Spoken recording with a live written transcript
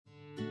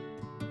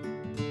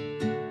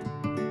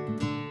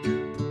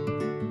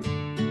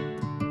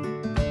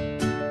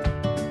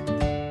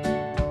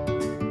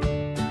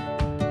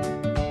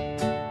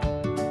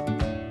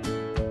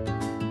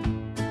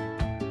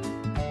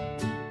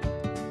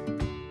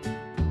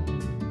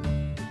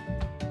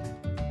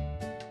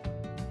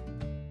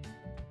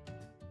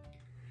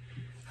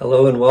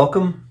Hello and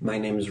welcome. My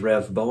name is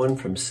Rev Bowen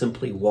from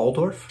Simply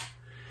Waldorf.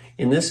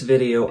 In this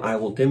video, I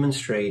will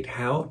demonstrate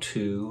how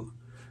to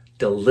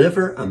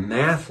deliver a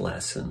math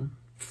lesson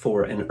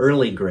for an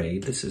early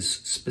grade. This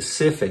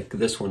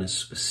one is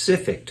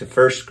specific to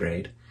first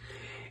grade.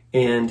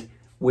 And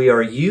we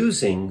are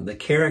using the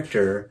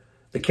characters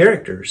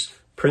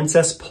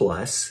Princess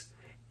Plus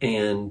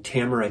and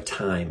Tamara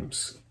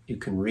Times. You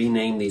can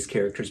rename these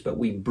characters, but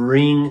we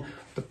bring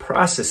the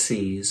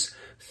processes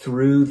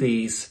through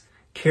these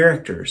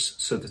characters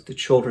so that the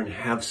children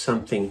have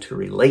something to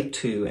relate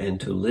to and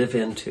to live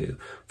into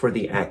for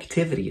the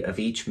activity of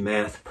each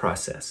math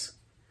process.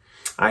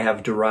 I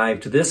have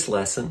derived this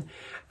lesson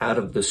out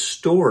of the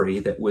story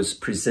that was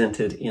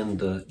presented in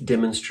the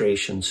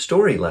demonstration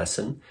story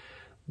lesson,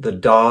 The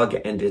Dog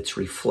and Its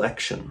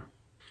Reflection.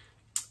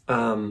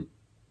 I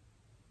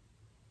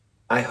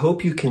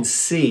hope you can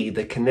see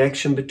the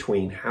connection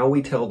between how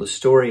we tell the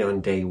story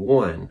on day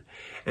one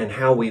and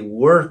how we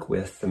work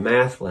with the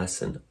math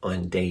lesson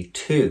on day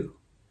 2.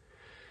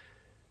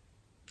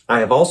 I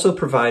have also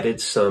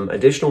provided some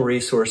additional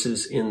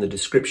resources in the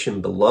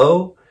description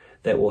below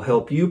that will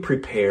help you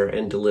prepare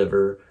and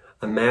deliver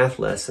a math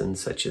lesson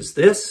such as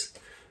this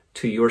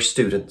to your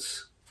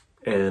students.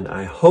 And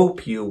I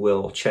hope you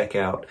will check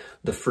out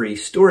the free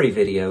story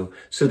video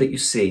so that you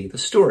see the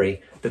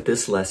story that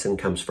this lesson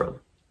comes from.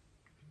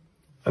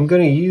 I'm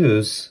going to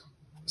use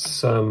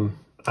some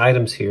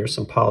items here,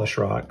 some polished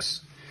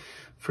rocks,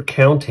 for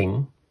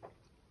counting,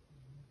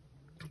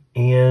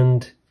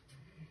 and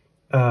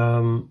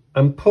I'm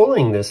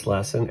pulling this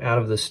lesson out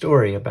of the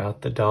story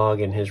about the dog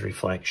and his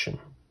reflection.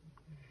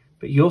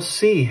 But you'll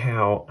see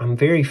how I'm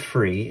very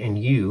free, and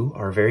you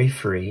are very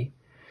free,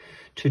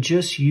 to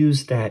just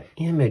use that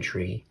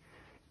imagery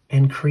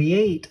and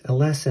create a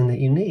lesson that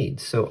you need.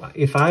 So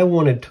if I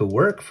wanted to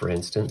work, for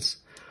instance,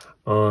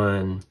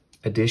 on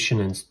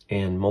addition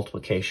and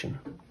multiplication,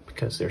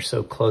 because they're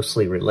so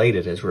closely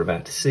related, as we're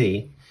about to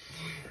see,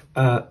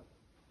 I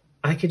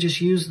could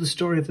just use the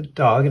story of the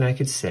dog, and I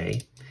could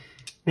say,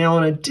 now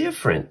on a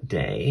different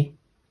day,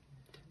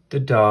 the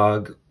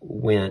dog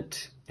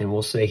went, and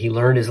we'll say he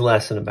learned his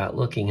lesson about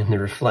looking in the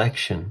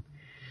reflection.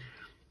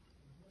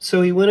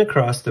 So he went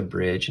across the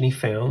bridge and he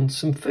found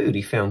some food.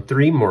 He found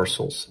 3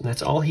 morsels, and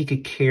that's all he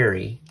could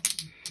carry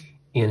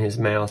in his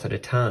mouth at a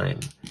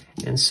time.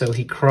 And so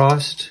he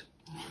crossed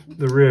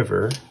the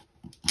river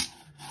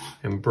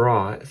and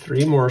brought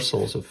 3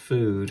 morsels of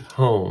food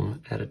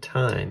home at a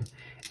time.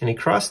 And he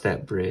crossed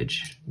that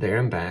bridge there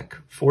and back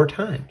 4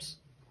 times.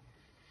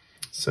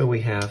 So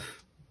we have,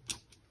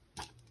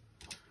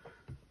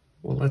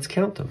 well, let's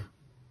count them.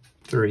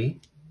 3,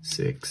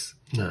 6,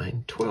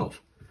 9,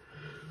 12.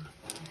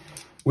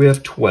 We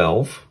have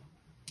 12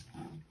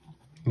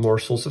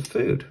 morsels of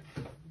food.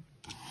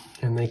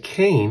 And they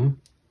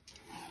came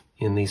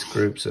in these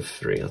groups of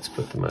 3. Let's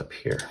put them up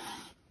here.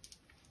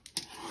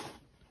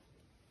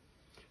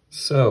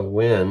 So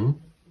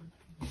when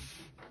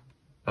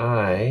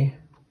I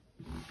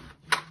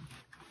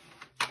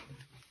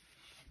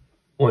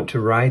want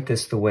to write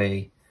this the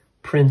way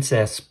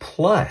Princess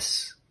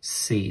Plus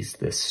sees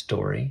this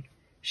story,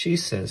 she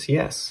says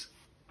yes.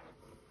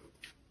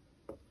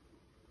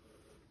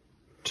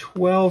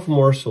 12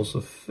 morsels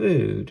of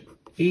food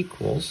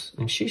equals,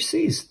 and she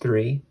sees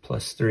 3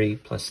 plus 3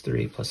 plus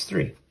 3 plus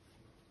 3.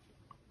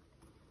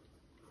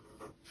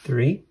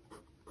 3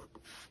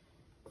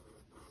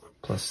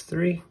 plus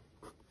 3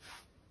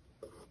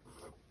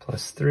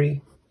 plus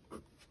 3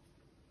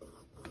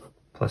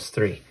 plus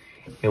 3.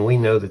 And we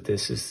know that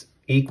this is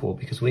equal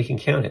because we can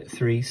count it.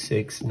 3,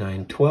 6,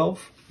 9,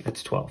 12.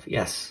 That's 12.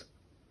 Yes.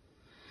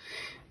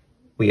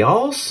 We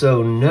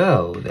also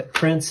know that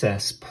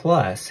Princess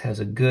Plus has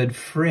a good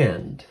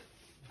friend.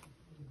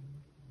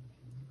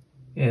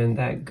 And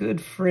that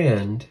good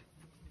friend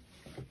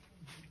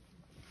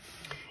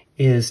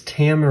is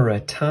Tamara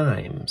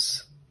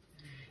Times.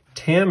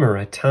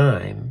 Tamara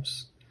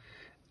Times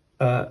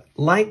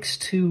likes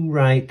to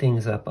write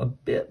things up a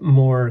bit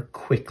more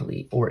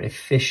quickly or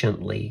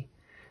efficiently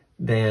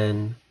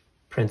than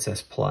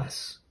Princess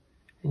Plus.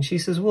 And she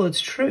says, well,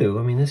 it's true.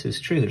 I mean, this is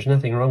true. There's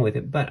nothing wrong with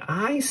it. But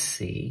I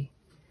see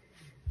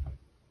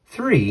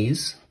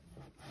 3s.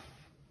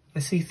 I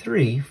see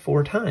 3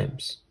 4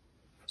 times.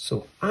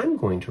 So I'm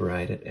going to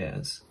write it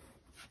as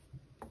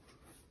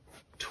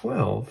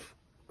 12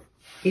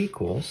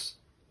 equals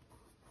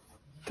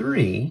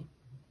 3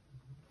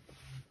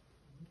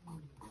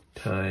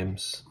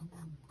 times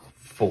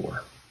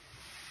 4.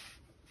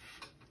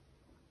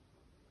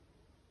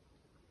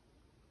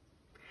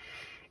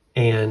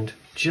 And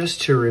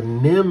just to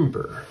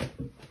remember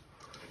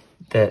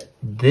that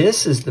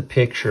this is the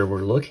picture we're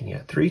looking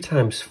at. 3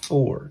 times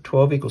 4,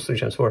 12 equals 3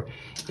 times 4,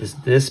 is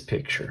this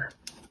picture.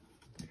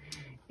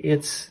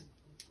 It's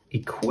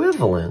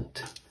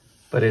equivalent,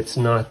 but it's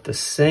not the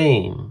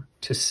same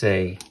to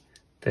say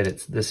that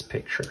it's this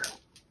picture.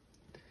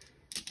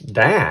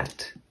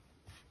 That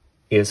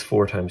is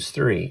 4 times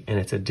 3, and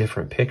it's a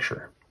different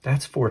picture.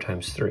 That's 4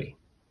 times 3.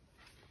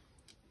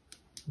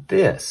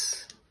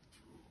 This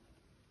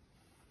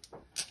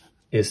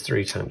is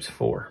 3 times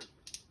 4.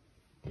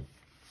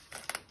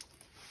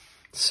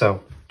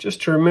 So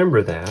just to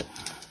remember that,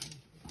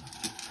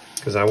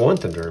 because I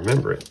want them to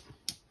remember it,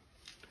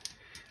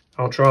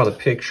 I'll draw the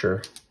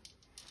picture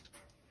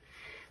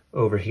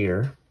over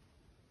here.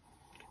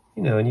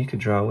 You know, and you could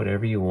draw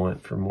whatever you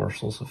want for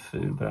morsels of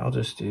food, but I'll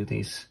just do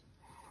these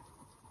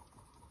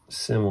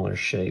similar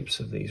shapes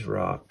of these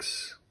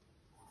rocks.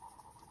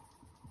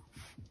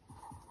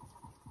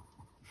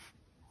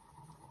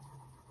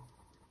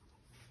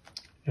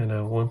 And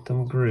I want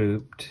them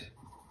grouped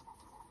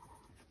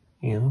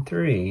in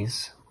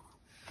 3s.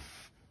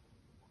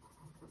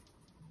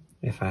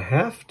 If I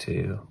have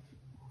to,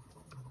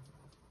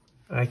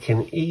 I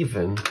can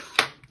even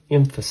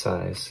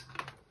emphasize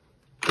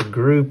the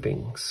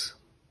groupings.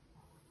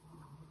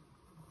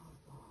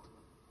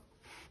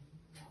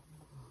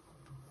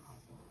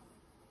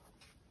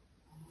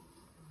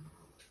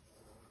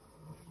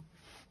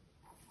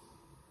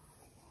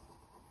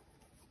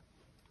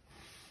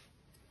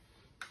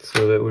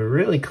 So that we're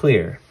really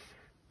clear,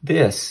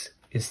 this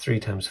is 3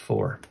 times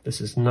 4. This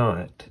is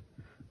not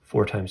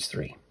 4 times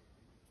 3.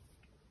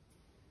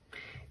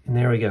 And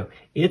there we go.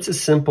 It's a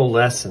simple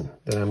lesson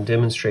that I'm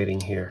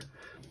demonstrating here,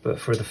 but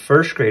for the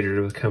first grader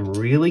to become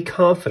really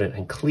confident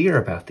and clear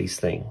about these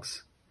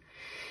things,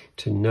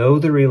 to know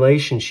the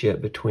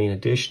relationship between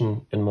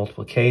addition and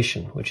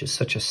multiplication, which is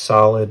such a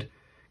solid,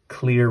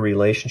 clear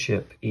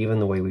relationship, even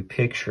the way we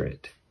picture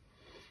it.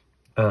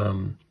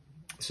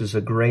 This is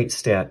a great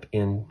step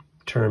in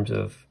terms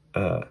of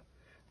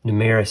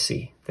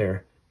numeracy,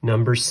 their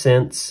number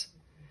sense,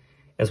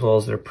 as well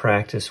as their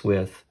practice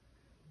with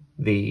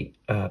the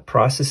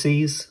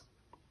processes,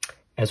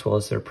 as well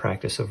as their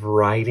practice of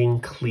writing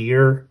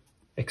clear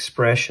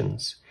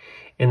expressions.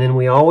 And then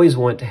we always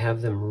want to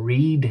have them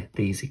read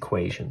these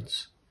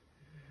equations.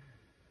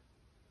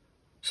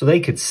 So they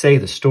could say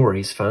the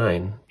stories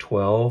fine.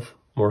 12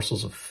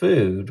 morsels of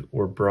food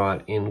were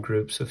brought in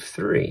groups of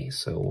 3.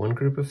 So 1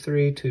 group of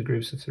 3, 2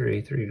 groups of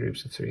 3, 3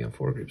 groups of 3, and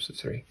 4 groups of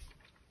 3.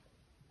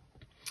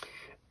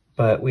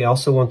 But we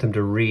also want them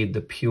to read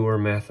the pure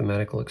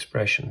mathematical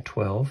expression.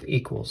 12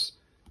 equals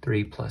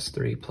 3 plus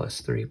 3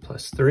 plus 3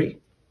 plus 3.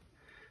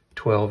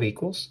 12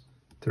 equals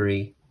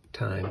 3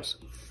 times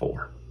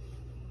 4.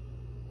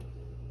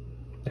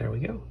 There we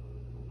go.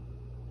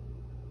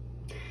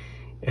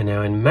 And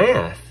now in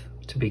math,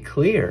 to be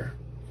clear,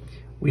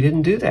 we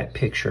didn't do that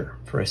picture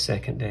for a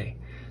second day.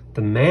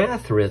 The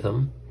math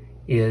rhythm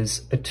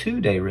is a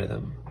 2-day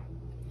rhythm.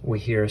 We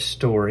hear a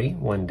story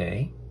one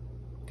day,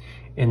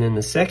 and then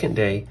the second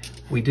day,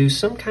 we do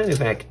some kind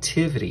of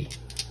activity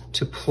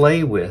to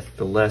play with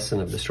the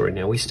lesson of the story.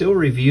 Now, we still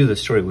review the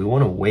story. We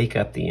want to wake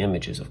up the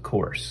images, of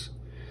course.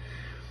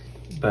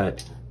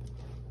 But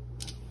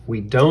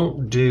we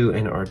don't do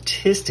an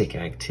artistic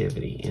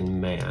activity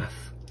in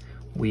math.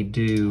 We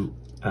do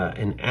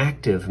an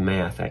active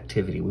math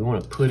activity. We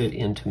want to put it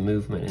into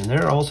movement. And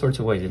there are all sorts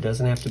of ways. It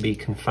doesn't have to be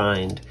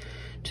confined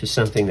to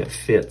something that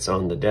fits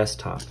on the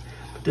desktop.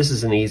 But this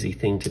is an easy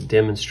thing to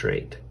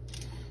demonstrate.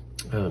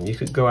 You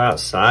could go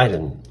outside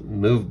and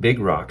move big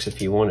rocks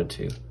if you wanted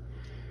to.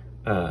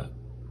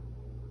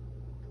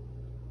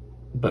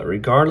 But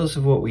regardless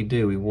of what we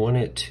do, we want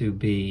it to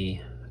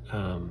be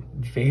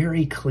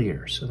very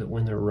clear so that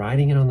when they're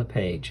writing it on the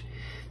page,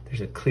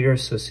 there's a clear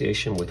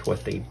association with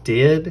what they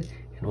did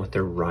and what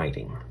they're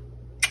writing.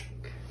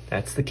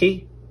 That's the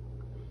key.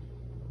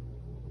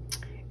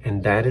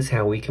 And that is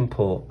how we can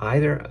pull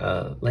either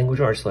a language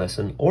arts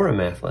lesson or a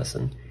math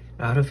lesson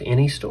out of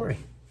any story.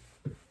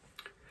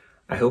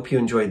 I hope you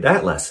enjoyed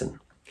that lesson.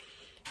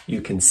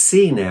 You can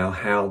see now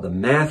how the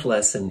math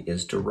lesson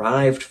is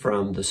derived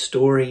from the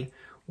story.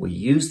 We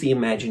use the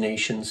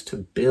imaginations to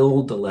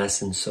build the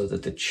lesson so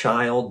that the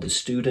child, the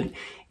student,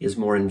 is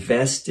more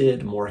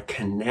invested, more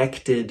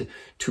connected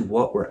to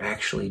what we're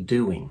actually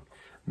doing.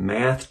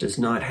 Math does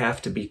not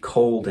have to be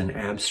cold and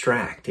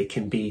abstract. It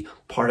can be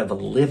part of a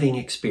living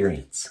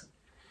experience.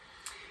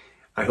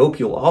 I hope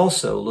you'll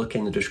also look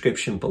in the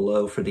description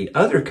below for the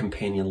other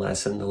companion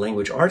lesson, the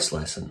language arts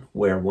lesson,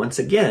 where once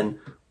again,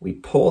 we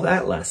pull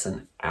that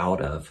lesson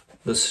out of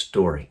the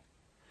story.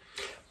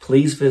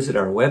 Please visit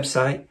our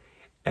website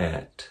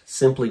at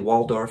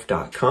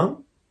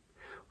simplywaldorf.com,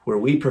 where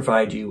we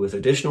provide you with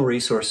additional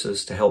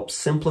resources to help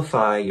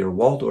simplify your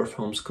Waldorf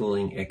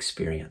homeschooling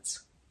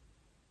experience.